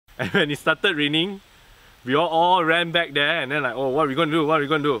And when it started raining, we all ran back there and then like, oh, what are we gonna do? What are we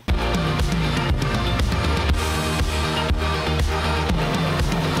gonna do?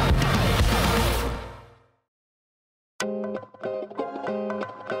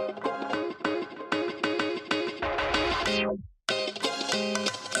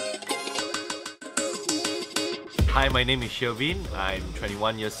 Hi, my name is Sherwynn. I'm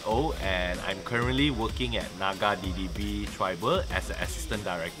 21 years old and I'm currently working at Naga DDB Tribal as an assistant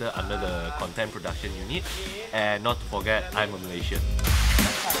director under the content production unit. And not to forget, I'm a Malaysian.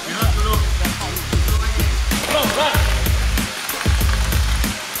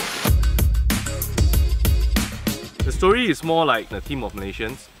 The story is more like a team of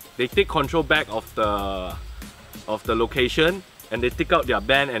Malaysians. They take control back of the location and they take out their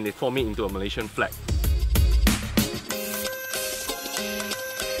band and they form it into a Malaysian flag.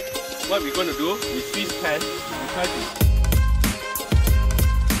 What we're gonna do, we squeeze pen, we try to...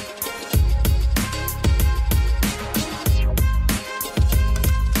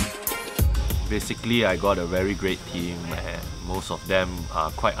 Basically, I got a very great team and most of them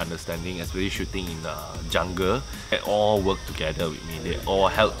are quite understanding, especially shooting in the jungle. They all worked together with me. They all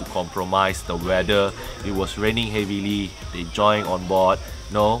helped to compromise the weather. It was raining heavily. They joined on board.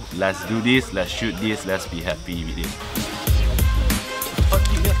 No, let's do this, let's shoot this, let's be happy with it.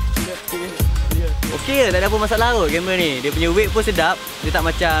 Okey, tak ada apa masalah kot kamera ni. Dia punya weight pun sedap. Dia tak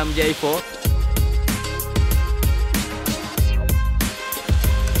macam GH5.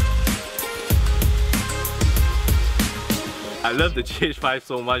 I love the GH5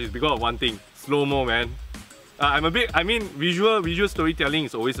 so much. It's because of one thing: slow-mo, man. I mean, visual storytelling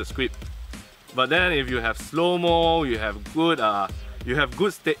is always a script. But then if you have slow-mo, you have good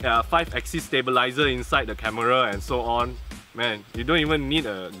 5-axis stabilizer inside the camera and so on. Man, you don't even need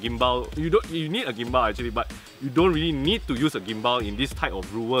a gimbal. You need a gimbal actually, but you don't really need to use a gimbal in this type of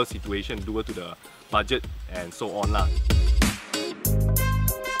rural situation due to the budget and so on lah.